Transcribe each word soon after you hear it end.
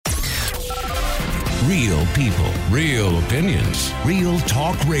Real people, real opinions, real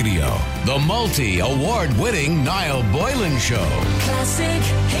talk radio. The multi-award-winning Niall Boylan Show. Classic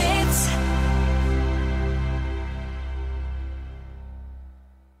hits.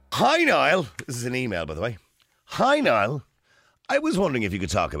 Hi, Niall. This is an email, by the way. Hi, Niall. I was wondering if you could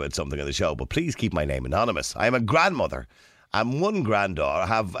talk about something on the show, but please keep my name anonymous. I am a grandmother and one granddaughter.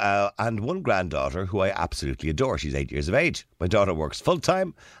 One granddaughter who I absolutely adore. She's 8 years of age. My daughter works full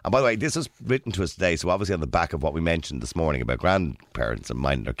time. And by the way, this is written to us today, so obviously on the back of what we mentioned this morning about grandparents and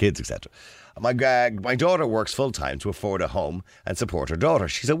minding their kids, etc. My daughter works full time to afford a home and support her daughter.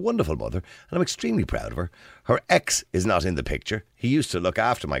 She's a wonderful mother, and I'm extremely proud of her. Her ex is not in the picture. He used to look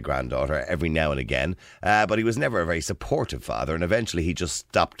after my granddaughter every now and again, but he was never a very supportive father, and eventually he just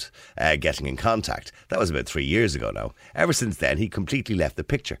stopped getting in contact. That was about 3 years ago now. Ever since then, he completely left the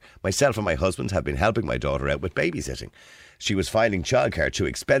picture. Myself and my husband have been helping my daughter out with babysitting. She was finding childcare too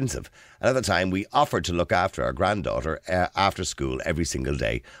expensive, and at the time we offered to look after our granddaughter after school every single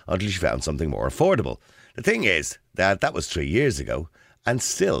day until she found something more affordable. The thing is that was 3 years ago, and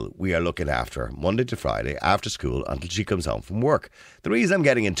still we are looking after her Monday to Friday after school until she comes home from work. The reason I'm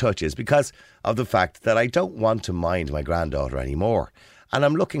getting in touch is because of the fact that I don't want to mind my granddaughter anymore, and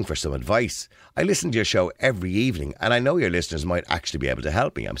I'm looking for some advice. I listen to your show every evening, and I know your listeners might actually be able to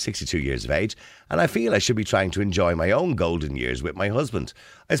help me. I'm 62 years of age, and I feel I should be trying to enjoy my own golden years with my husband.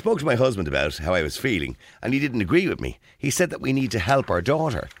 I spoke to my husband about how I was feeling, and he didn't agree with me. He said that we need to help our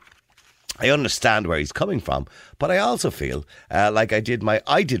daughter. I understand where he's coming from, but I also feel like I did my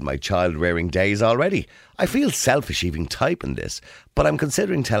child rearing days already. I feel selfish even typing this, but I'm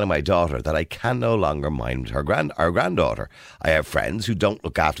considering telling my daughter that I can no longer mind our granddaughter. I have friends who don't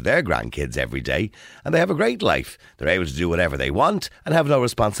look after their grandkids every day, and they have a great life. They're able to do whatever they want and have no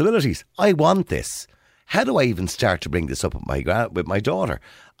responsibilities. I want this. How do I even start to bring this up with my daughter?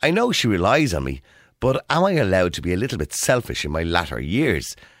 I know she relies on me, but am I allowed to be a little bit selfish in my latter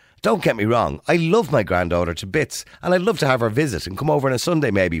years? Don't get me wrong, I love my granddaughter to bits, and I'd love to have her visit and come over on a Sunday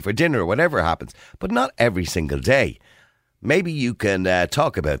maybe for dinner or whatever happens, but not every single day. Maybe you can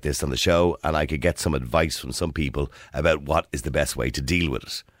talk about this on the show, and I could get some advice from some people about what is the best way to deal with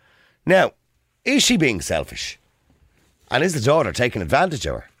it. Now, is she being selfish? And is the daughter taking advantage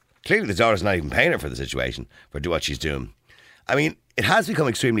of her? Clearly the daughter's not even paying her for the situation, for what she's doing. I mean, it has become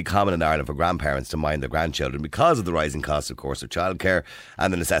extremely common in Ireland for grandparents to mind their grandchildren because of the rising costs, of course, of childcare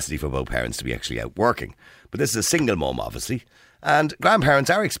and the necessity for both parents to be actually out working. But this is a single mum, obviously, and grandparents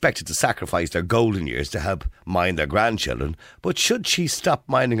are expected to sacrifice their golden years to help mind their grandchildren. But should she stop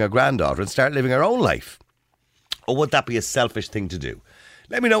minding her granddaughter and start living her own life? Or would that be a selfish thing to do?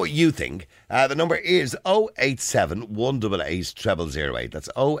 Let me know what you think. The number is 087 188 0008. That's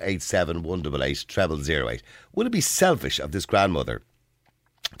 087 188 0008. Would it be selfish of this grandmother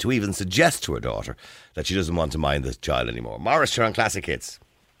to even suggest to her daughter that she doesn't want to mind the child anymore? Morris, you're on Classic Hits.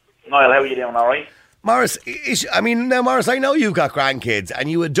 Niall, how are you doing? All right? Morris, Morris, I know you've got grandkids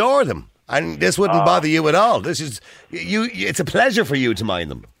and you adore them, and this wouldn't bother you at all. This is it's a pleasure for you to mind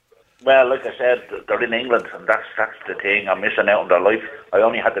them. Well, like I said, they're in England, and that's the thing. I'm missing out on their life. I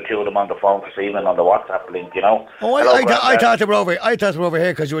only had the two of them on the phone this evening on the WhatsApp link, you know. Oh, I thought they were over. I thought they were over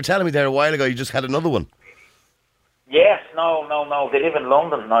here because you were telling me there a while ago you just had another one. Yes, no. They live in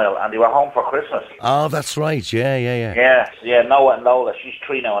London, Niall, and they were home for Christmas. Oh, that's right. Yeah. Yeah. Noah and Lola. She's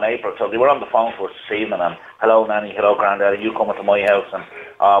 3 now in April, so they were on the phone for us this evening. And hello, Nanny. Hello, Granddaddy. You coming to my house?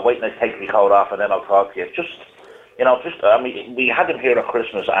 And wait till I take my coat off, and then I'll talk to you. We had them here at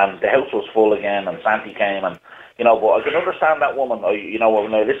Christmas, and the house was full again, and Santi came, and but I can understand that woman.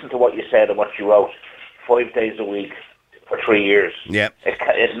 When I listened to what you said and what you wrote, 5 days a week for 3 years. Yeah,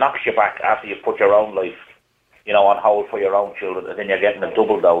 it knocks you back after you put your own life, on hold for your own children, and then you're getting a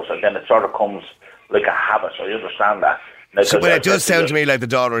double dose, and then it sort of comes like a habit. So you understand that. But it does sound to me like the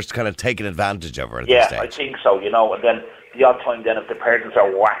daughter is kind of taking advantage of her at this stage. I think so. And then the odd time, then if the parents are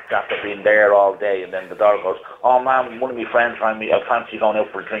whacked after being there all day, and then the daughter goes, "Oh, man, one of my friends rang me. I fancy going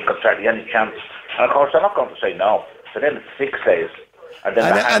out for a drink on Saturday. Any chance?" And of course, they're not going to say no. So then it's 6 days. And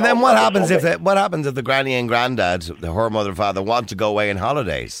then what happens if the granny and granddad, her mother and father, want to go away on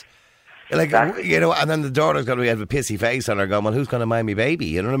holidays? Exactly. And then the daughter's going to have a pissy face on her going, "Well, who's going to mind me baby?"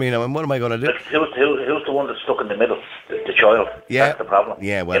 You know what I mean? What am I going to do? Who's the one that's stuck in the middle? The child. Yeah. That's the problem.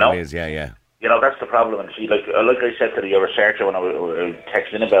 Yeah, well, it is, yeah. That's the problem. And see, like I said to your researcher when I was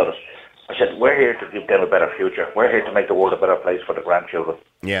texting about it, I said, we're here to give them a better future. We're here to make the world a better place for the grandchildren.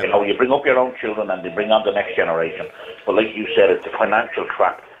 Yeah. You bring up your own children and they bring on the next generation. But like you said, it's a financial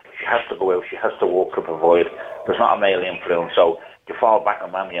trap. She has to go out. She has to work to provide. There's not a male influence. So you fall back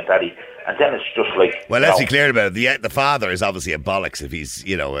on mommy and daddy, and then it's just like. Well, let's be clear about it. The father is obviously a bollocks if he's,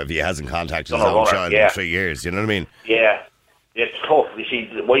 if he hasn't contacted his own child in 3 years. You know what I mean? Yeah, it's tough. You see,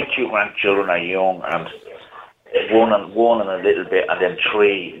 my 2 grandchildren are young, and one and a little bit, and then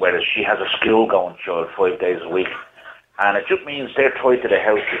 3. Whereas she has a school-going child 5 days a week, and it just means they're tied to the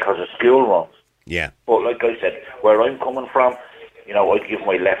house because of school runs. Yeah. But like I said, where I'm coming from, I'd give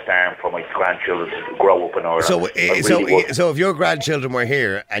my left arm for my grandchildren to grow up in Ireland. So if your grandchildren were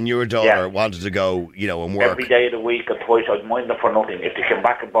here and your daughter wanted to go, and work every day of the week or twice, I'd mind them for nothing. If they came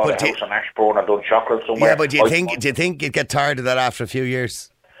back and bought a house in Ashbourne or done chocolate somewhere. Yeah, but do you think you'd get tired of that after a few years?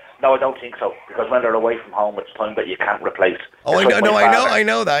 No, I don't think so. Because when they're away from home, it's time that you can't replace. Oh, I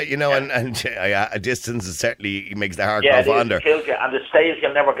know that. And a distance certainly makes the heart go fonder. It kills you, and it stays.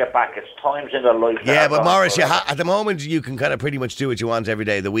 You'll never get back. It's times in their life. Yeah, but Maurice, at the moment you can kind of pretty much do what you want every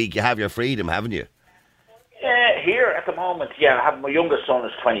day of the week. You have your freedom, haven't you? Yeah, here at the moment, I have my youngest son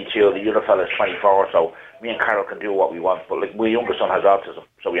is 22. The other fella is 24. So me and Carol can do what we want. But like my youngest son has autism,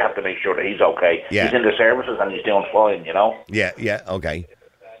 so we have to make sure that he's okay. Yeah. He's in the services and he's doing fine. Yeah. Okay.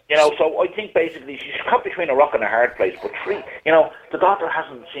 So I think basically she's caught between a rock and a hard place. But the daughter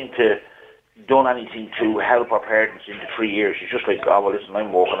hasn't seemed to done anything to help her parents in the 3 years. She's just like, oh, well, listen,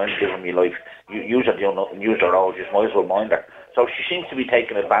 I'm working, I'm giving me life. Use her doing nothing, use her all, just might as well mind her. So she seems to be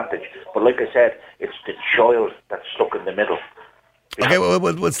taking advantage. But like I said, it's the child that's stuck in the middle. Okay,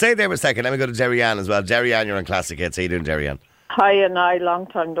 we'll stay there for a second. Let me go to Jerry Ann as well. Jerry Ann, you're on Classic Hits. How you doing, Jerry Ann? Hi, and long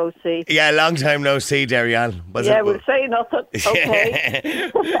time no see. Yeah, long time no see, Jerry Ann. We'll say nothing.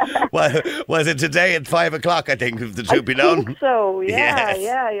 Okay. Was it today at 5 o'clock, I think, if the truth be known? I think so,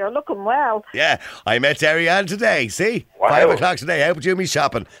 yeah, you're looking well. Yeah, I met Jerry Ann today, see? Wow. 5 o'clock today, out with Jimmy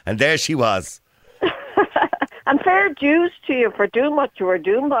shopping, and there she was. And fair dues to you for doing what you were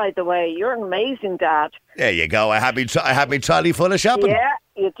doing, by the way. You're an amazing dad. There you go. I had me trolley full of shopping. Yeah,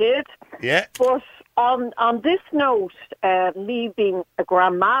 you did. Yeah. But on this note, me being a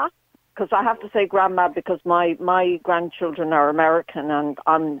grandma, because I have to say grandma because my grandchildren are American and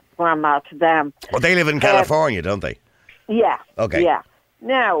I'm grandma to them. Well, they live in California, don't they? Yeah. Okay. Yeah.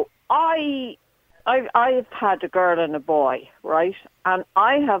 Now, I've had a girl and a boy, right? And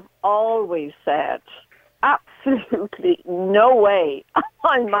I have always said, absolutely no way am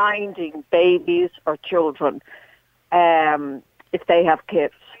I minding babies or children if they have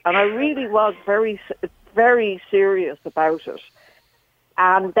kids. And I really was very, very serious about it.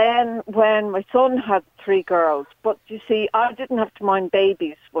 And then when my son had 3 girls, but you see, I didn't have to mind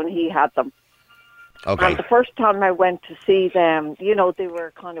babies when he had them. Okay. And the first time I went to see them, they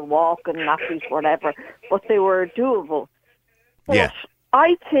were kind of walking, nappies, whatever, but they were doable. But yeah.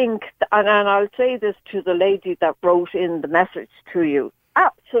 I think, and I'll say this to the lady that wrote in the message to you,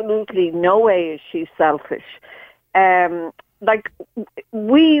 absolutely no way is she selfish.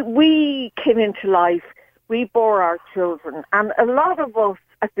 We came into life, we bore our children, and a lot of us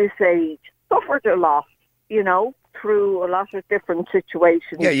at this age suffered a lot, through a lot of different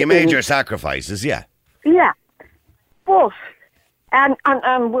situations. Yeah, you made your sacrifices, yeah. Yeah, but, and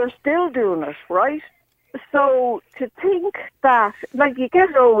we're still doing it, right? So to think that, you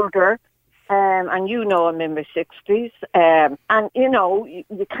get older, and I'm in my 60s, and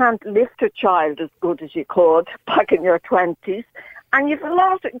you can't lift a child as good as you could back in your 20s, and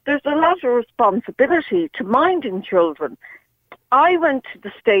there's a lot of responsibility to minding children. I went to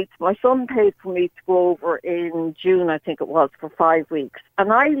the States, my son paid for me to go over in June, I think it was, for 5 weeks,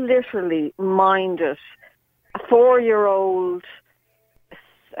 and I literally minded a 4-year-old,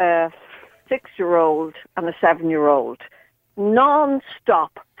 6-year-old and a 7-year-old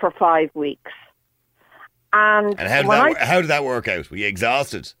non-stop for 5 weeks. And how did that work out? Were you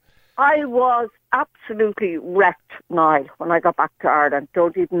exhausted? I was absolutely wrecked, Niall, when I got back to Ireland.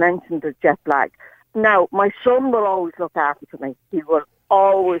 Don't even mention the jet lag. Now, my son will always look after me. He will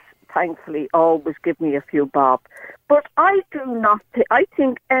always, thankfully, always give me a few bob. But I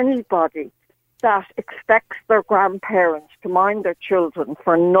think anybody that expects their grandparents to mind their children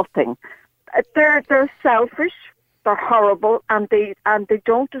for nothing, they're selfish, they're horrible, and they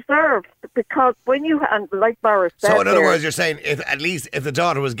don't deserve, because when you, and like Boris said, so in other words, you're saying if the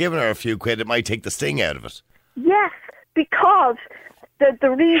daughter was giving her a few quid, it might take the sting out of it. Yes, because the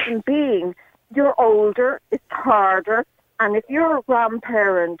reason being, you're older, it's harder, and if you're a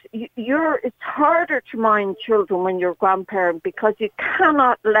grandparent, it's harder to mind children when you're a grandparent, because you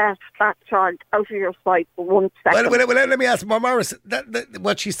cannot let that child out of your sight for 1 second. Well, let me ask Maurice.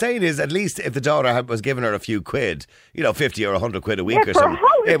 What she's saying is, at least if the daughter was giving her a few quid, 50 or 100 quid a week or something,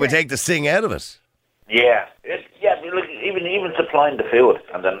 it would take the sting out of it. Yeah, like, even supplying the food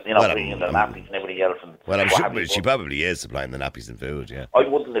and then, you know, Well, bringing the nappies and everything else. And Well, I'm what sure have you, she but probably is supplying the nappies and food, yeah. I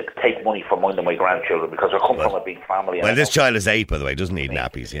wouldn't take money for minding my grandchildren because I come from a big family. and Well, I this know- child is 8, by the way, doesn't need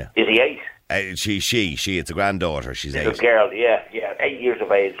nappies, yeah. Is he 8? She, it's a granddaughter, she's It's 8. a girl, yeah, 8 years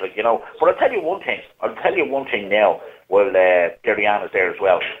of age, like, you know. But I'll tell you one thing now, well, Deriana's there as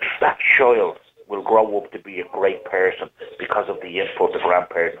well. That child will grow up to be a great person because of the input the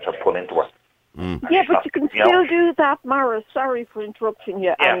grandparents have put into her. Yeah, but you can You know? still do that, Mara. Sorry for interrupting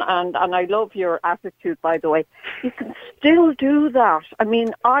you, Yeah. and I love your attitude, by the way. You can still do that. I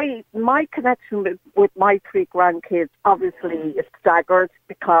mean, my connection with my 3 grandkids obviously is staggered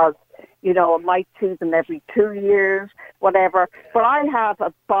because, you know, I might see them every 2 years, whatever. But I have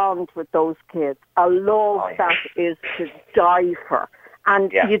a bond with those kids, a love that is to die for.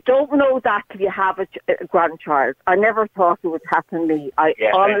 And you don't know that till you have a grandchild. I never thought it would happen to me. I same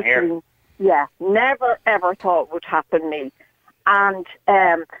here. honestly... Yeah, never ever thought it would happen to me. And,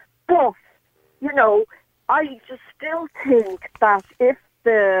 but, you know, I just still think that if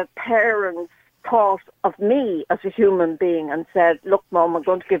the parents thought of me as a human being and said, look, Mum, I'm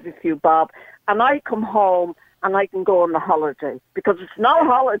going to give you a few bob, and I come home and I can go on a holiday, because it's not a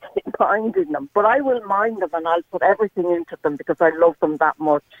holiday minding them, but I will mind them and I'll put everything into them because I love them that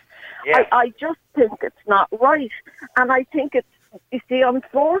much. Yeah. I just think it's not right. And I think it's, you see,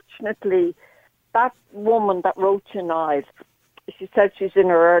 unfortunately, that woman that wrote you Niall, she said she's in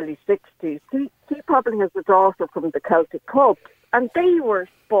her early 60s. She probably has a daughter from the Celtic Club, and they were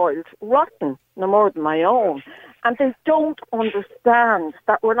spoiled rotten, no more than my own. And they don't understand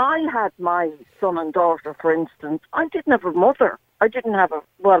that when I had my son and daughter, for instance, I didn't have a mother. I didn't have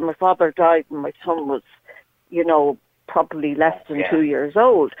my father died when my son was, you know, probably less than 2 years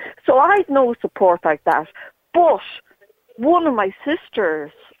old. So I had no support like that. But one of my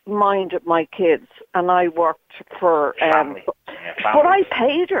sisters minded my kids, and I worked for... Family. But I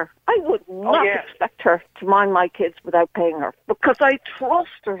paid her. I would not expect her to mind my kids without paying her, because I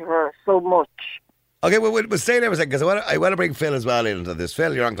trusted her so much. Okay, we'll stay there for a second, because I want to bring Phil as well into this.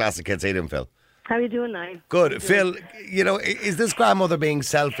 Phil, you're on Classic Kids. How you doing, Phil? How are you doing, Niall? Good. Phil, you know, is this grandmother being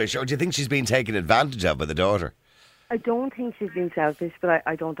selfish, or do you think she's being taken advantage of by the daughter? I don't think she's been selfish, but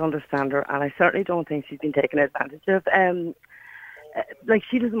I don't understand her, and I certainly don't think she's been taken advantage of. Like,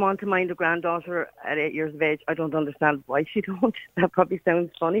 she doesn't want to mind her granddaughter at 8 years of age. I don't understand why she don't. That probably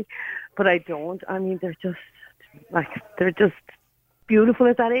sounds funny, but I don't. I mean, they're just beautiful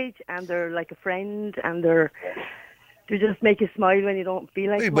at that age, and they're like a friend, and they just make you smile when you don't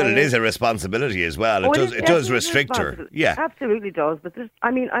feel like But smiling. it is a responsibility as well. It does restrict her. Yeah. Absolutely does. But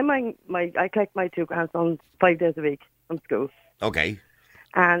I collect my 2 grandsons 5 days a week from school. Okay.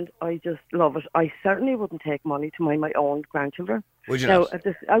 And I just love it. I certainly wouldn't take money to mind my own grandchildren. Would you now, not?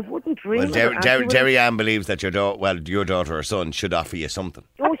 I wouldn't dream Well, of it. Jerry Ann believes that your daughter or son should offer you something.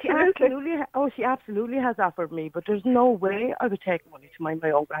 She absolutely has offered me, but there's no way I would take money to mind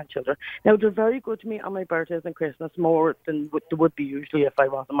my own grandchildren. Now, they're very good to me on my birthdays and Christmas, more than they would be usually if I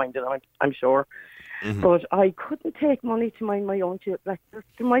wasn't minding them, I'm sure. Mm-hmm. But I couldn't take money to mind my own children. Like,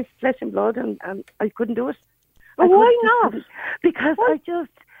 they're my flesh and blood, and I couldn't do it. Why not? Because I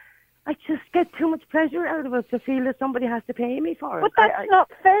just get too much pleasure out of it to feel that somebody has to pay me for it. But that's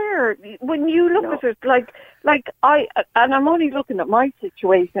not fair. When you look at it, and I'm only looking at my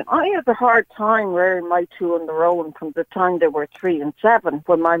situation, I had a hard time rearing my 2 on their own from the time they were 3 and 7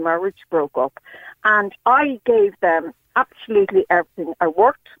 when my marriage broke up. And I gave them absolutely everything. I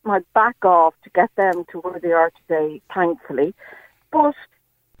worked my back off to get them to where they are today, thankfully. But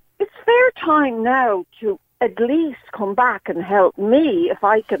it's fair time now to at least come back and help me if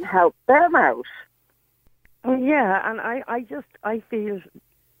I can help them out. Oh, yeah, and I just feel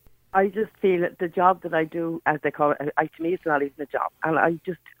that the job that I do, as they call it, to me it's not even a job, and I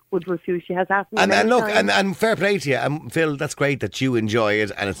just would refuse. She has asked me And look, times. and fair play to you, Phil, that's great that you enjoy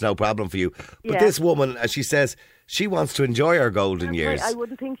it and it's no problem for you. But this woman, as she says, she wants to enjoy her golden years. I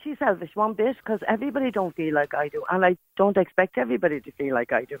wouldn't think she's selfish one bit, because everybody don't feel like I do, and I don't expect everybody to feel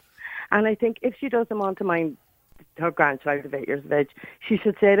like I do. And I think if she doesn't want to mind her grandchild of 8 years of age, she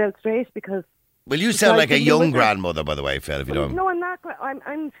should say it out straight, because... Well, you sound like a young grandmother, by the way, Phil, if you don't... No, I'm not.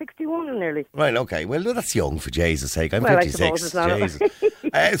 I'm 61 nearly. Right, okay. Well, no, that's young, for Jesus' sake. I'm Well, 56. I suppose it's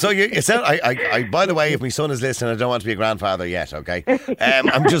Jesus. So you sound... I, by the way, if my son is listening, I don't want to be a grandfather yet, okay?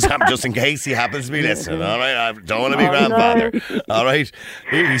 I'm just in case he happens to be listening, all right? I don't want to be a grandfather, all right?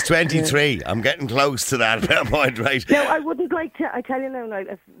 He's 23. I'm getting close to that point, right? No, I wouldn't like to... I tell you now,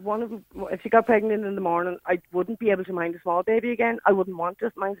 if she got pregnant in the morning, I wouldn't be able to mind a small baby again. I wouldn't want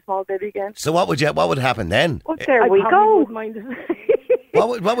to mind a small baby again. So what would happen then? Well, there we go. Would mind it.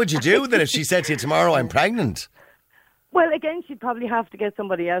 What would you do then if she said to you tomorrow, I'm pregnant? Well, again, she'd probably have to get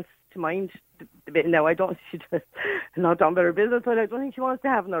somebody else to mind the bit. Now, I don't, she's not done better business, but I don't think she wants to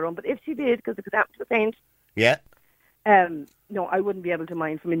have another one. But if she did, because it could happen to Saint, Yeah. no, I wouldn't be able to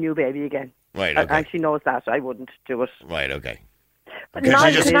mind from a new baby again. Right, okay. And she knows that. I wouldn't do it. Right, okay. But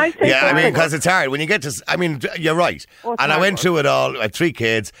Because Niall, can I say yeah, I mean, something? because it's hard when you get to. I mean, you're right. Oh, it's And I hard went work. through it all. I have 3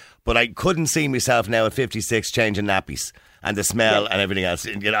 kids, but I couldn't see myself now at 56 changing nappies and the smell and everything else.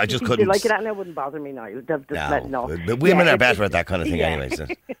 And, you know, I just If couldn't. you like it, and it wouldn't bother me now. No, the women are better at that kind of thing yeah. anyway. So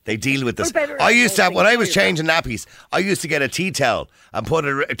they deal with this. We're better I at used to have, those when I things was too. changing nappies, I used to get a tea towel and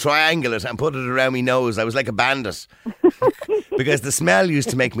triangle it and put it around my nose. I was like a bandit because the smell used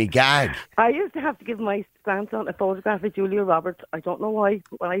to make me gag. I used to have to give my grandson a photograph of Julia Roberts. I don't know why.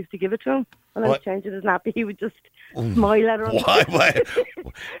 When I used to give it to him, when I was What? changing his nappy, he would just smile at her. Why?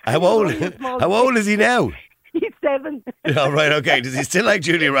 How old is he now? He's 7. Oh, right, okay. Does he still like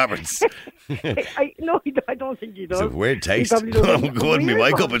Julia Roberts? I don't think he does. It's a weird He taste. probably doesn't. Wouldn't be my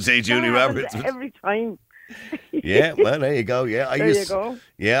Weird cup one. of tea, Julia That happens Roberts. every time. Yeah, well, there you go. Yeah, There you go.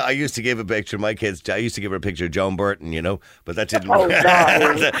 Yeah, I used to give a picture of my kids. I used to give her a picture of Joan Burton, you know, but that didn't. Oh,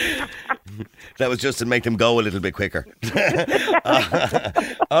 no. That was just to make them go a little bit quicker.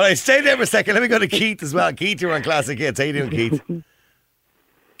 All right, stay there for a second. Let me go to Keith as well. Keith, you're on Classic Hits. How you doing, Keith?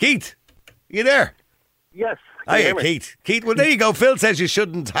 Keith, you there? Yes. Can you Hiya, hear me? Keith. Keith, well, there you go. Phil says you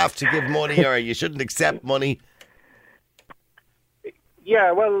shouldn't have to give money or you shouldn't accept money.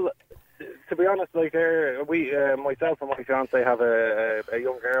 Yeah, well, to be honest, like we, myself and my fiance have a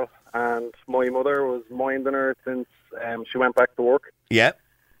young girl, and my mother was minding her since she went back to work. Yeah.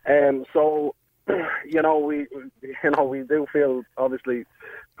 So, we do feel obviously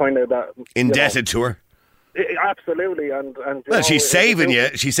kind of that Indebted to her. Absolutely, and you Well, know, she's saving you.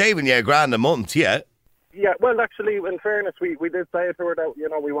 She's saving you $1,000 a month. Yeah. Yeah, well, actually, in fairness, we did say to her that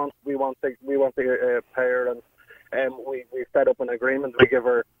we want to pay her, and we set up an agreement. We give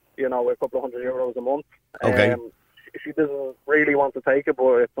her a couple of €100 a month. Okay. She doesn't really want to take it,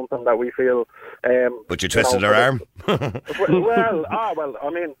 but it's something that we feel. But you twisted her arm. well, I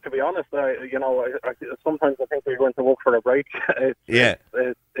mean, to be honest, I sometimes I think we're going to work for a break.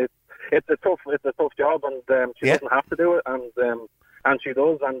 It's a tough job, and she doesn't have to do it, and she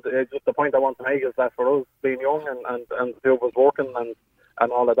does. And just the point I want to make is that for us being young and the two of us working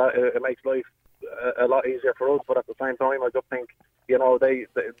and all of that, it makes life a lot easier for us. But at the same time, I just think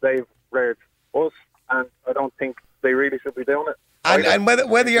they've reared us, and I don't think they really should be doing it. And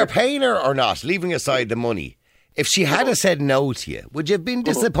whether you're paying her or not, leaving aside the money, if she had said no to you, would you have been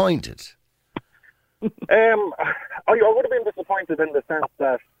disappointed? I would have been disappointed in the sense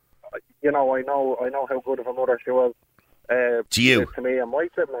that I know how good of a mother she was To you. to me and my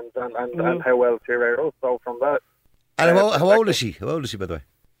siblings, and how well she reared us. So from that, And how old is she? How old is she, by the way?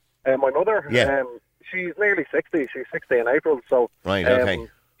 my mother, Yeah. she's nearly 60. She's 60 in April. So Right, okay. and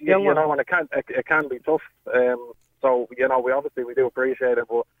it can be tough. So we do appreciate it,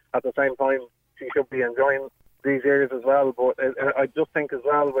 but at the same time, she should be enjoying these years as well. But I just think as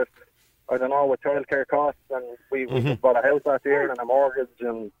well with childcare costs, and we just bought a house last year and a mortgage,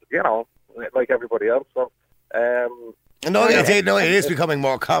 and like everybody else. So. No, it is becoming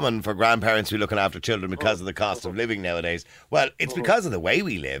more common for grandparents to be looking after children because of the cost of living nowadays. Well, it's because of the way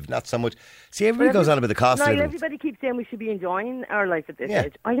we live, not so much. See, everybody goes on about the cost of living. Everybody keeps saying we should be enjoying our life at this Yeah.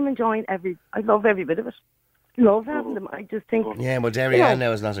 age. I am enjoying I love every bit of it. Love having them. I just think. Yeah, well, Jerry Ann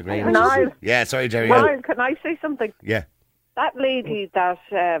now is not agreeing. Niall. Yeah, sorry, Jerry Ann. Niall, can I say something? Yeah. That lady that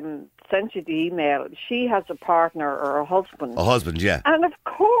sent you the email, she has a partner or a husband. A husband, yeah. And of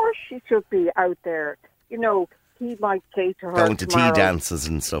course she should be out there. He might say to her Going to tomorrow, tea dances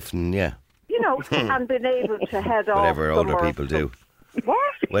and stuff, and yeah. and been able to head off. Whatever older somewhere. people do. What?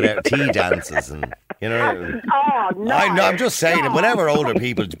 Whatever, tea dances and, Oh, no. I'm just saying, whatever older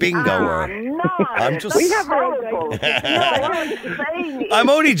people, bingo or... No. I'm just- We We have have horrible. No, what I'm saying is, I'm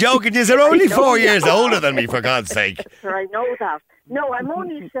only joking, you're only 4 years older than me, for God's sake. sure, I know that. No, I'm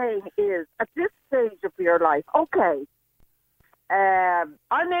only saying is, at this stage of your life, okay,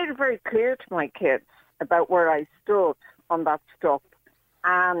 I made it very clear to my kids about where I stood on that stuff,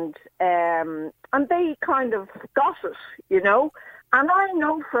 and they kind of got it, And I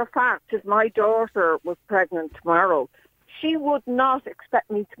know for a fact if my daughter was pregnant tomorrow, she would not expect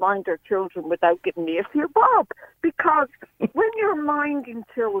me to mind her children without giving me a few bob. Because when you're minding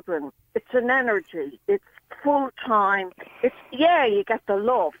children, it's an energy. It's full time. You get the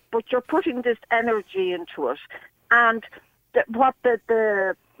love, but you're putting this energy into it. And what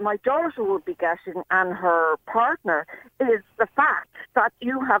my daughter would be getting and her partner is the fact that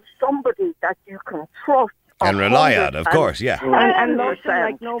you have somebody that you can trust And rely on, of course, yeah. And love them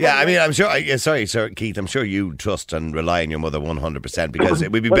like nobody. Yeah, I mean, I'm sure. Sorry, Sir Keith. I'm sure you trust and rely on your mother 100% because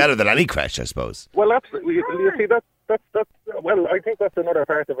it would be better than any creche, I suppose. Well, absolutely. You see, that's well, I think that's another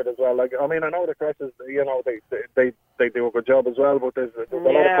part of it as well. Like, I mean, I know the creches, you know, they do a good job as well, but there's a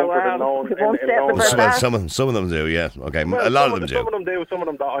lot of comfort in knowing. Some of them do, yeah. Okay, well, a lot of them do. Some of them do, some of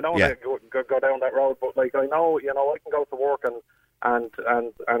them don't. I don't want to go down that road, but like I know, you know, I can go to work and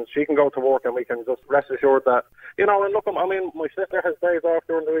she can go to work and we can just rest assured that, you know, and look, I mean, my sister has days off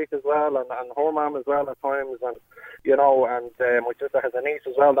during the week as well, and her mum as well at times, and you know, and my sister has a niece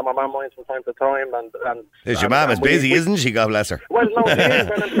as well that my mum minds from time to time, and your mum is busy, isn't she? God bless her. Well, no, she is,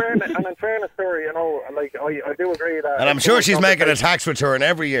 and in fairness to her, you know, like I do agree that. And I'm sure she's making a tax return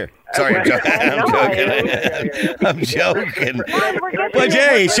every year. Sorry, I'm joking. I'm joking. But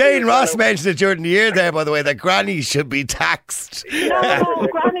Jay, Shane Ross mentioned it during the year there, by the way, that grannies should be taxed. No,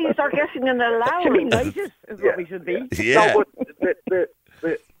 grannies are getting an allowance. Is what we should be. Yeah. No,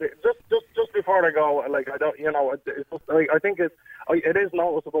 but just before I go, like I don't, you know, it's just, I think it is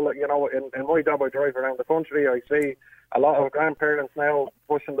noticeable that, you know, in my job I drive around the country, I see a lot of grandparents now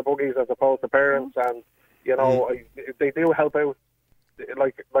pushing the buggies as opposed to parents, and you know, they do help out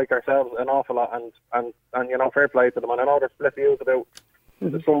like ourselves an awful lot, and you know, fair play to them. And I know there's split views about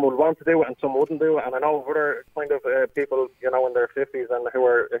some would want to do it and some wouldn't do it, and I know other kind of people, you know, in their 50s and who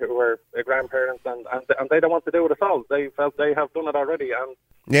are grandparents and they don't want to do it at all. They felt they have done it already, and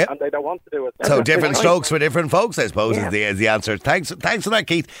they don't want to do it. So different strokes for different folks, I suppose, is the answer. Thanks for that,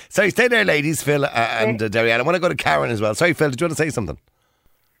 Keith. Sorry, stay there, ladies, Phil and Derry. And I want to go to Karen as well. Sorry, Phil, did you want to say something?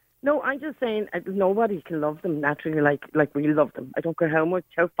 No, I'm just saying nobody can love them naturally like we love them. I don't care how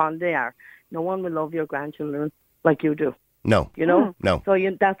fond they are. No one will love your grandchildren like you do. No. You know? No. So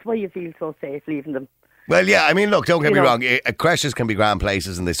that's why you feel so safe leaving them. Well, yeah, I mean, look, don't get me wrong. Creches can be grand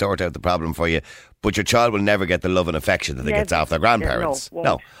places and they sort out the problem for you, but your child will never get the love and affection that they get off their grandparents. Yeah,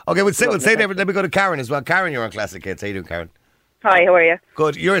 no. Okay, we'll say there. Let me go to Karen as well. Karen, you're on Classic Hits. How you doing, Karen? Hi, how are you?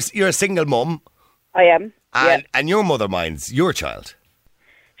 Good. You're a single mum. I am. And your mother minds your child.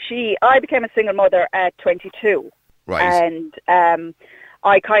 I became a single mother at 22. Right. And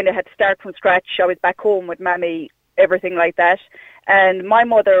I kind of had to start from scratch. I was back home with Mammy, everything like that. And my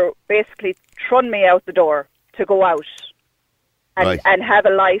mother basically thrown me out the door to go out and have a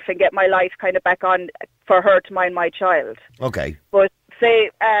life and get my life kind of back on for her to mind my child. Okay. But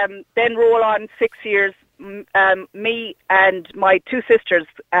then roll on 6 years, me and my two sisters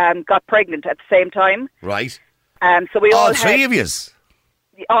got pregnant at the same time. Right. So we all three of yous?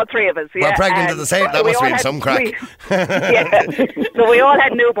 All three of us, yeah. We're pregnant at the same time. That must have been some crack. So we all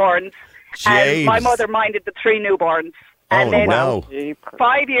had newborns. James. And my mother minded the three newborns. And then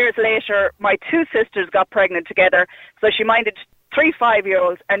 5 years later, my two sisters got pregnant together. So she minded 3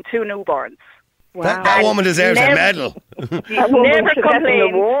 5-year-olds and 2 newborns. Wow. That woman deserves a medal. Never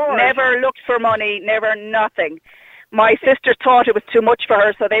complained, never looked for money, never nothing. My sister thought it was too much for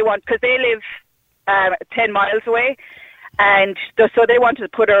her, so because they live 10 miles away. And so they wanted to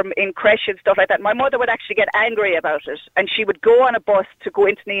put her in creche and stuff like that. My mother would actually get angry about it, and she would go on a bus to go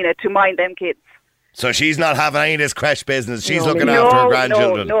into Nina to mind them kids. So she's not having any of this creche business. She's looking after her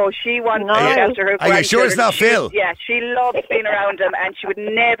grandchildren. No, she wants to look after her grandchildren. Are you sure it's not Phil? She loves being around them, and she would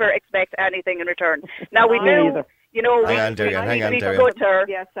never expect anything in return. Now we do, you know, hang on, Darian. Good to her.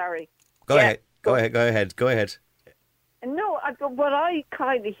 Yeah, sorry. Go ahead. No, what I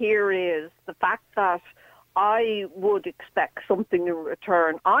kind of hear is the fact that I would expect something in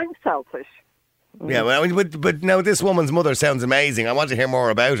return. I'm selfish. Yeah, well, but now this woman's mother sounds amazing. I want to hear more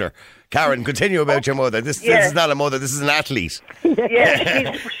about her. Karen, continue about your mother. This is not a mother. This is an athlete.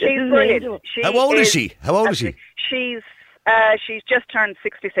 Yeah, she's brilliant. How old is she? She's just turned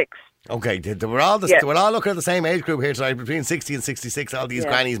 66. Okay, we're all looking at the same age group here tonight, between 60 and 66. All these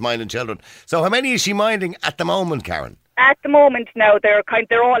grannies minding children. So, how many is she minding at the moment, Karen? At the moment, now they're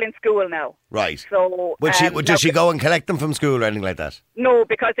all in school now. Right. So, does she go and collect them from school or anything like that? No,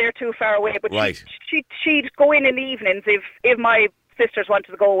 because they're too far away. But she'd go in the evenings if my sisters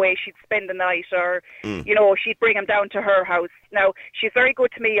wanted to go away. She'd spend the night, or you know, she'd bring them down to her house. Now she's very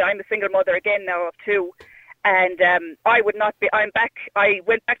good to me. I'm a single mother again now of 2, and I would not be. I'm back. I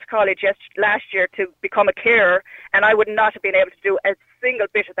went back to college last year to become a carer, and I would not have been able to do a single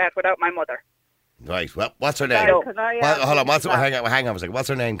bit of that without my mother. Right. Well, what's her name? Hold on. Hang on a second. What's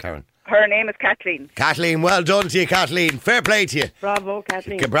her name, Karen? Her name is Kathleen. Kathleen, well done to you, Kathleen. Fair play to you. Bravo,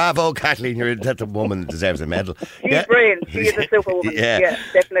 Kathleen. Bravo, Kathleen. That's a woman that deserves a medal. She's brilliant. She is a superwoman. Yeah,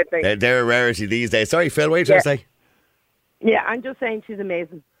 definitely. They're a rarity these days. Sorry, Phil, what are you trying to say? Yeah, I'm just saying she's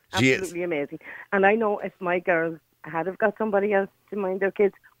amazing. Absolutely amazing. And I know if my girls had have got somebody else to mind their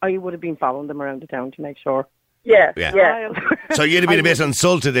kids, I would have been following them around the town to make sure. Yeah. So you'd have been a bit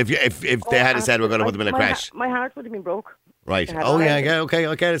insulted if they had said we're going to put them in a crash. My heart would have been broke. Right. Oh, yeah,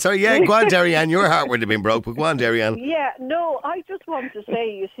 okay. Sorry, yeah, go on, Derry-Ann. Your heart would have been broke, but go on, Derry-Ann. Yeah, no, I just want to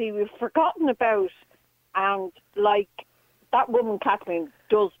say, you see, we've forgotten about, and like, that woman, Kathleen,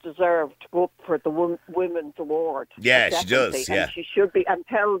 does deserve to go up for the Women's Award. Yeah, she does, yeah. And she should be, and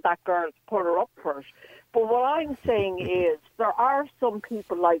tell that girl to put her up for it. But what I'm saying is, there are some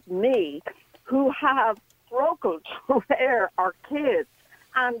people like me who have struggled to rear our kids,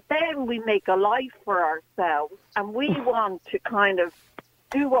 and then we make a life for ourselves, and we want to kind of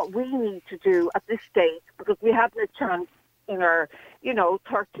do what we need to do at this stage, because we haven't a chance in our,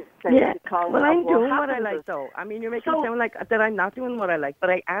 30th stage. Yeah, well, I'm doing what I like, though. I mean, you're making it sound like that I'm not doing what I like, but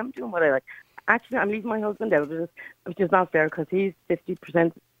I am doing what I like. Actually, I'm leaving my husband out of this, which is not fair, because he's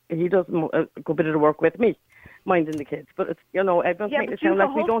 50%, he does a good bit of the work with me, minding the kids. But, everyone's making it sound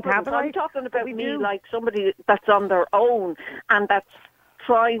like we don't have it. I'm talking about me like somebody that's on their own and that's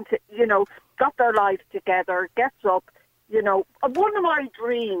trying to, got their life together, gets up, one of my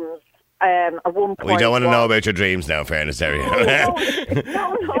dreams at one point. We don't want to know about your dreams now, fairness, Terry. No,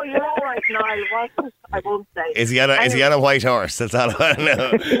 you're all right, Niall. I won't say. Is he on a white horse? That's all I want to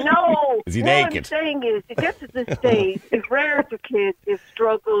know. No. Is he naked? What I'm saying is, you get to this stage, you've reared the kids, you've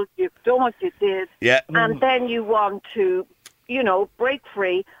struggled, you've done what you did, and then you want to, break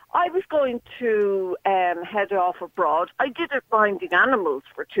free. I was going to head off abroad. I did it finding animals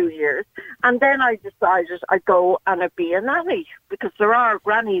for 2 years, and then I decided I'd go and I'd be a nanny, because there are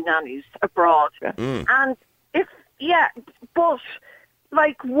granny nannies abroad. And but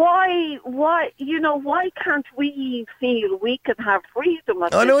like, why can't we feel we can have freedom?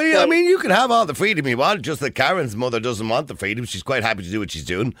 I mean, you can have all the freedom you want, just that Karen's mother doesn't want the freedom. She's quite happy to do what she's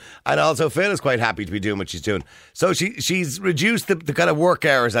doing, and also Phil is quite happy to be doing what she's doing. So she's reduced the kind of work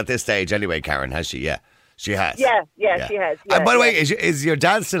hours at this stage anyway, Karen, has she? Yeah, she has. Yeah, she has. Yeah, and by the way, is your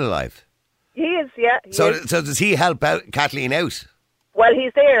dad still alive? He is, yeah. So does he help out Kathleen out? Well,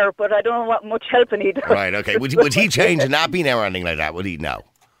 he's there, but I don't know what much helping he does. Right, okay. Would he change a nappy now or anything like that? Would he now?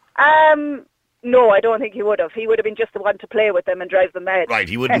 No, I don't think he would have. He would have been just the one to play with them and drive them mad. Right,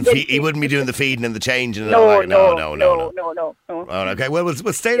 he wouldn't be doing the feeding and the changing and no, all that. No. Oh, okay, well,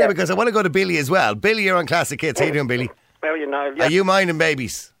 we'll stay there because I want to go to Billy as well. Billy, you're on Classic Hits. How you doing, Billy? Well, yeah. Are you minding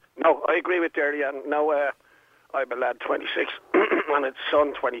babies? No, I agree with Derry. And no, I'm a lad, 26, and it's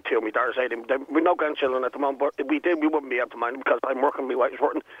son, 22, my daughter's 18. We've no grandchildren at the moment, but if we did, we wouldn't be able to mind them because I'm working, my wife's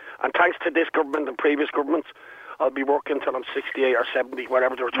working. And thanks to this government and previous governments, I'll be working until I'm 68 or 70,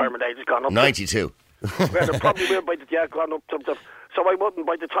 whatever the retirement age has gone up 92. Well, it probably will gone up to. So I wouldn't,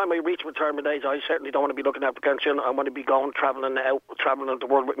 by the time I reach retirement age, I certainly don't want to be looking after grandchildren. I want to be going, travelling the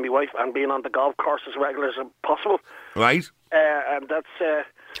world with my wife and being on the golf course as regular as possible. Right. And that's...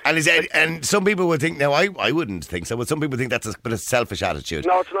 And some people would think, now I wouldn't think so, but some people think that's a bit of a selfish attitude.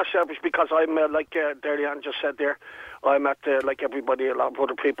 No, it's not selfish because I'm, like Derry-Ann just said there, I'm at, like everybody, a lot of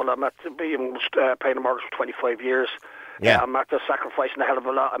other people, I'm at being paying a mortgage for 25 years. Yeah. I'm at the sacrificing a hell of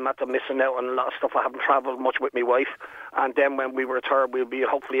a lot. I'm at the missing out on a lot of stuff. I haven't travelled much with my wife. And then when we retire, we'll be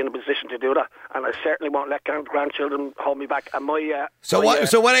hopefully in a position to do that. And I certainly won't let grandchildren hold me back. And So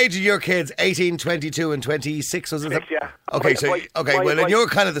what age are your kids? 18, 22 and 26, was it? 6, yeah. Okay, and you're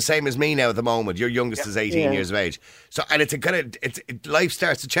kind of the same as me now at the moment. Your youngest is 18 years of age. So, and it's a kind of, life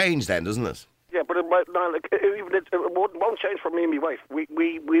starts to change then, doesn't it? Yeah, but it won't change for me and my wife.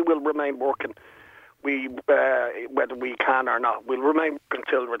 We will remain working. Whether we can or not, we'll remain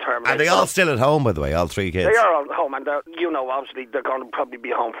until retirement. Are they all still at home, by the way, all three kids? They are all at home, and obviously they're going to probably be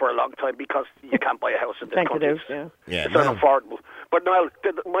home for a long time because you can't buy a house in this country. It's unaffordable. But Niall,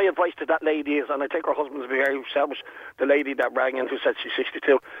 my advice to that lady is, and I think her husband's very selfish, the lady that rang in who said she's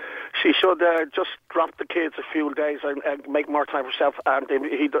 62, she should just drop the kids a few days and make more time for herself, and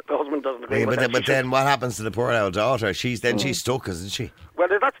the husband doesn't agree with that. But then what happens to the poor old daughter? She's stuck, isn't she? Well,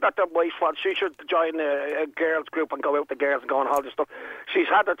 that's not the wife's fault. She should join a girls' group and go out with the girls and go on all this stuff. She's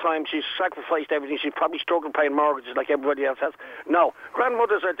had her time. She's sacrificed everything. She's probably struggled paying mortgages like everybody else has. No,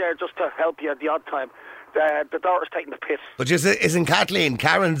 grandmothers are there just to help you at the odd time. The daughter's taking the piss. But isn't Kathleen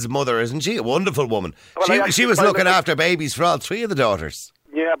Karen's mother, isn't she? A wonderful woman. Well, she was looking after babies for all three of the daughters.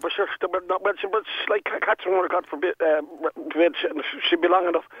 Yeah, but sure, but like Catherine, God forbid, she'll be long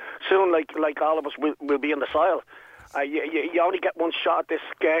enough soon. Like all of us, will be in the soil. You only get one shot at this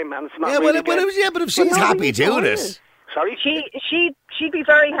game, and it's not. But if she's happy doing it, sorry, she'd be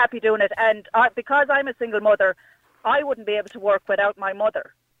very happy doing it, and because I'm a single mother, I wouldn't be able to work without my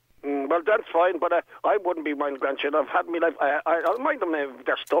mother. Well, that's fine, but I wouldn't be minding grandchildren. I've had my life. I'll mind them if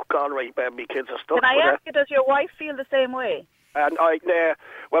they're stuck, all right. My kids are stuck. Can I ask you, does your wife feel the same way? And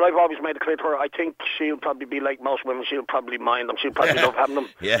well, I've always made it clear to her, I think she'll probably be like most women. She'll probably mind them. She'll probably love having them.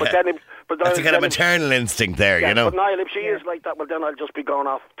 Yeah. But that's a kind of maternal instinct there, you know. But Niall, if she is like that, well, then I'll just be going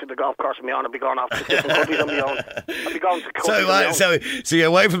off to the golf course on my own. I'll be going off to different countries on my own. I'll be going to countries on my own. So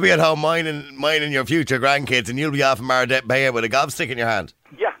your wife will be at home minding your future grandkids, and you'll be off in Marbella with a golf stick in your hand.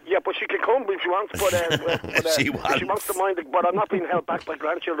 Yeah, but she can come if she wants. But she wants to mind it. But I'm not being held back by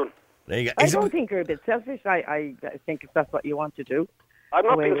grandchildren. There you go. I don't think you're a bit selfish. I think if that's what you want to do. I'm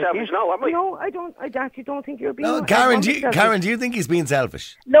not being selfish now, am I? No, I don't. I actually don't think you're being. No, Karen, do you think he's being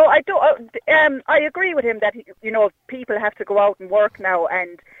selfish? No, I don't. I agree with him that people have to go out and work now,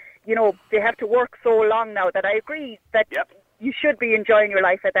 and they have to work so long now that I agree that you should be enjoying your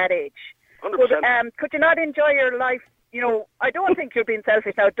life at that age. 100%. But could you not enjoy your life? I don't think you're being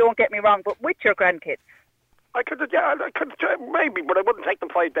selfish now. Don't get me wrong, but with your grandkids. I could maybe, but I wouldn't take them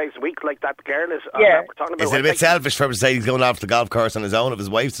 5 days a week like that girl is. Yeah. Is it a bit selfish for him to say he's going off to the golf course on his own if his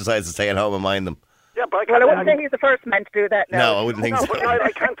wife decides to stay at home and mind them? Yeah, but I wouldn't say he's the first man to do that now. No, I wouldn't think so. But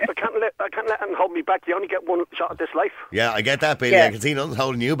I can't let him hold me back. You only get one shot at this life. Yeah, I get that, Billy. I can see nothing's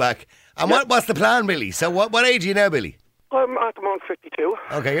holding you back. And what's the plan, Billy? So what age are you now, Billy? I'm at the moment 52.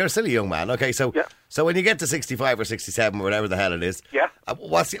 Okay, you're still a young man. Okay, so when you get to 65 or 67 or whatever the hell it is,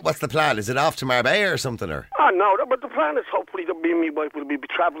 what's the plan? Is it off to Marbella or something? Or? Oh, no, but the plan is hopefully that me and my wife will be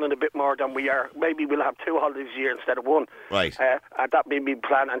travelling a bit more than we are. Maybe we'll have 2 holidays a year instead of 1. Right. And that may be the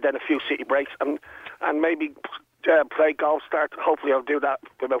plan, and then a few city breaks, and maybe play golf start. Hopefully I'll do that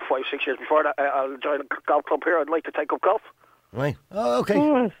about 5-6 years before that. I'll join a golf club here. I'd like to take up golf. Right. Oh, okay.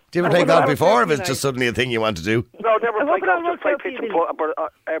 Do you ever play golf before, or if it's just suddenly a thing you want to do? No, never play golf. Just play pitch and putt.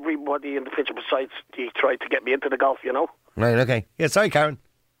 But everybody in the pitch besides he tried to get me into the golf, Right, okay. Yeah, sorry, Karen.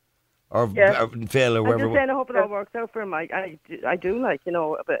 Or Phil, or whoever. I'm just saying I hope it all works out for him. I do,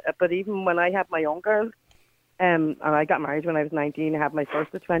 but even when I had my young girls, and I got married when I was 19, I had my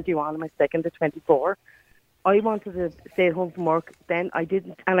first at 21 and my second at 24. I wanted to stay at home from work. Then I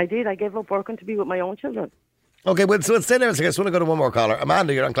didn't, and I did. I gave up working to be with my own children. Okay, well, so stay there a second. I just want to go to one more caller.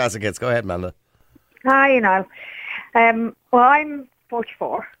 Amanda, you're on Classic Hits. Go ahead, Amanda. Hi, Niall. Well, I'm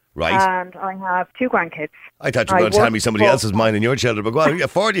 44. Right. And I have 2 grandkids. I thought you were going to tell me somebody else is minding your children, but go on, you're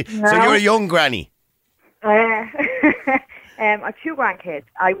 40. No. So you're a young granny. I have 2 grandkids.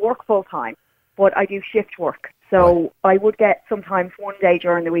 I work full time, but I do shift work. So I would get sometimes 1 day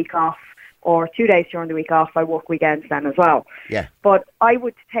during the week off, or 2 days during the week off. I work weekends then as well. Yeah. But I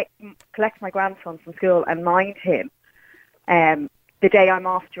would collect my grandson from school and mind him the day I'm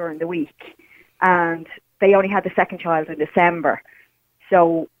off during the week. And they only had the second child in December.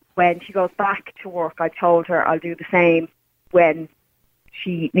 So when she goes back to work, I told her I'll do the same when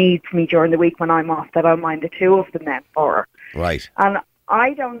she needs me during the week when I'm off, that I'll mind the 2 of them then for her. Right. And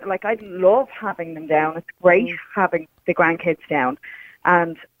I love having them down. It's great having the grandkids down.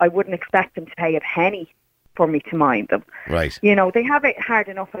 And I wouldn't expect them to pay a penny for me to mind them. Right. They have it hard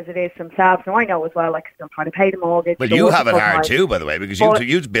enough as it is themselves. Now, I know as well, still trying to pay the mortgage. But you have it hard too, by the way, because you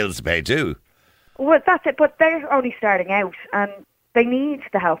have bills to pay too. Well, that's it. But they're only starting out, and they need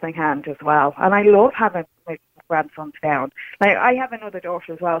the helping hand as well. And I love having my grandsons down. I have another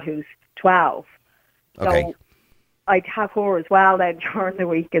daughter as well who's 12. Okay. So I'd have her as well then during the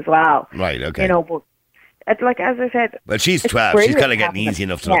week as well. Right, okay. But as I said... Well, she's 12. She's kind of getting easy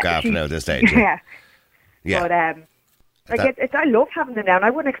enough to look after now at this stage. Yeah. Yeah. But, I love having them down. I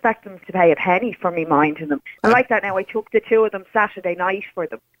wouldn't expect them to pay a penny for me minding them. And like that now, I took the 2 of them Saturday night for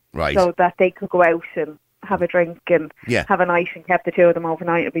them. Right. So that they could go out and have a drink and have a night, and kept the 2 of them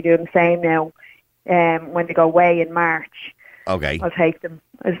overnight. I'll be doing the same now when they go away in March. Okay. I'll take them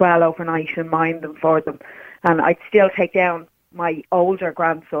as well overnight and mind them for them. And I'd still take down my older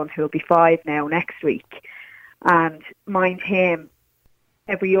grandson, who'll be 5 now next week, and mind him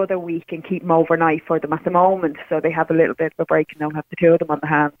every other week and keep him overnight for them at the moment, so they have a little bit of a break and don't have the 2 of them on the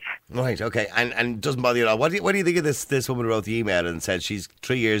hands. Right, okay. And it doesn't bother you at all. What do you think of this woman who wrote the email and said she's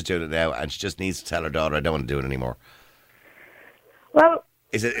 3 years doing it now and she just needs to tell her daughter, I don't want to do it anymore? Well,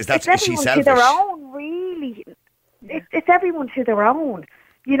 is she selfish? To their own, really. It's everyone to their own.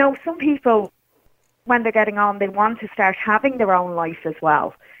 Some people, when they're getting on, they want to start having their own life as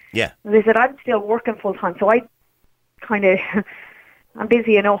well. Yeah. And they said, I'm still working full time, so I kind of... I'm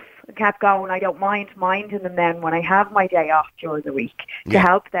busy enough and kept going. I don't minding them then when I have my day off during the week to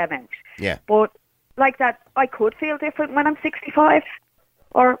help them out. Yeah. But like that, I could feel different when I'm 65.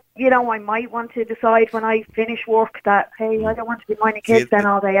 Or, you know, I might want to decide when I finish work that, hey, I don't want to be minding kids then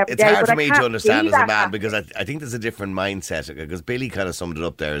all day, every day. It's hard for me to understand as a man because I think there's a different mindset, because Billy kind of summed it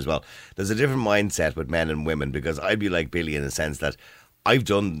up there as well. There's a different mindset with men and women, because I'd be like Billy in the sense that I've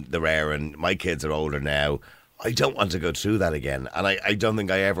done the rearing, my kids are older now. I don't want to go through that again, and I don't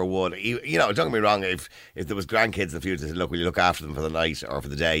think I ever would. You know, don't get me wrong, if there was grandkids in the future, said, look, will you look after them for the night or for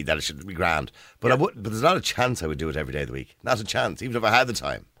the day, that it should be grand. But but there's not a chance I would do it every day of the week. Not a chance, even if I had the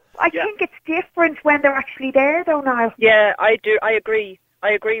time. I think it's different when they're actually there, though, Niall. Yeah, I do. I agree. I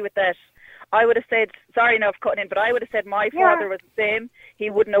agree with that. I would have said, sorry now for cutting in, but I would have said my father was the same.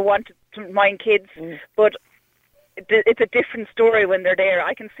 He wouldn't have wanted to mind kids, but it's a different story when they're there.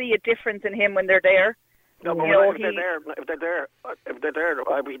 I can see a difference in him when they're there. No, but if they're there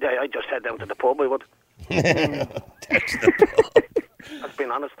every day, I'd just head down to the pub, I would. I've been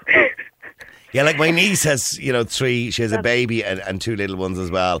honest. Yeah, like my niece has, 3, she has a baby and 2 little ones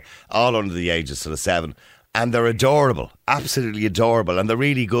as well, all under the age of sort of 7. And they're adorable, absolutely adorable, and they're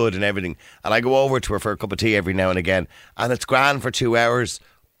really good and everything. And I go over to her for a cup of tea every now and again, and it's grand for 2 hours,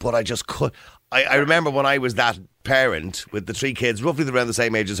 but I just could. I remember when I was that parent with the 3 kids, roughly around the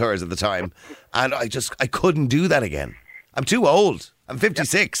same age as hers at the time, and I couldn't do that again. I'm too old. I'm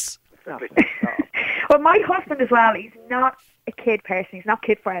 56. Well, my husband as well, he's not a kid person. He's not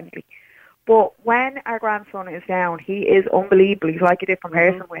kid friendly. But when our grandson is down, he is unbelievable. He's like a different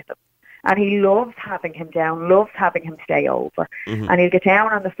person with him. And he loves having him down, loves having him stay over. And he'll get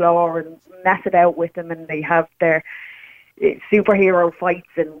down on the floor and mess about with him, and they have their superhero fights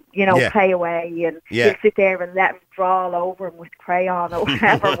and, play away, and he'll sit there and let him draw all over him with crayon or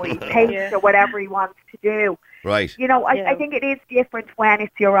whatever, with paint or whatever he wants to do. Right. I think it is different when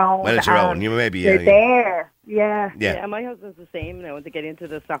it's your own. When it's your own, you maybe they're there. Yeah. Yeah, my husband's the same now. They get into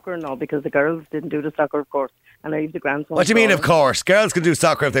the soccer and all, because the girls didn't do the soccer, of course, and I leave the grandson. What do you mean, of course? Girls can do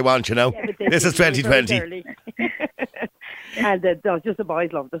soccer if they want, Yeah, this is 2020. And just the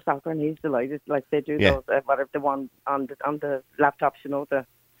boys love the soccer, and he's delighted. Like they do those, whatever they want on the laptops, the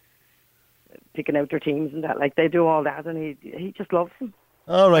picking out their teams and that. Like they do all that, and he just loves them.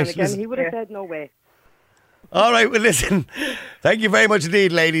 All right. And again, he would have said no way. All right, well, listen, thank you very much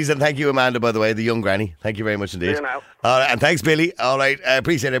indeed, ladies, and thank you, Amanda, by the way, the young granny. Thank you very much indeed. See you now. And thanks, Billy. All right, I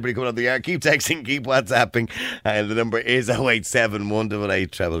appreciate everybody coming on the air. Keep texting, keep WhatsApping, and the number is 087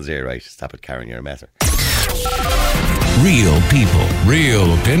 188 000. Right, stop it, Karen, you're a messer. Real people,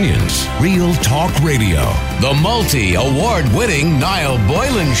 real opinions, real talk radio. The multi-award-winning Niall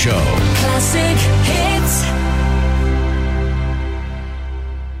Boylan Show. Classic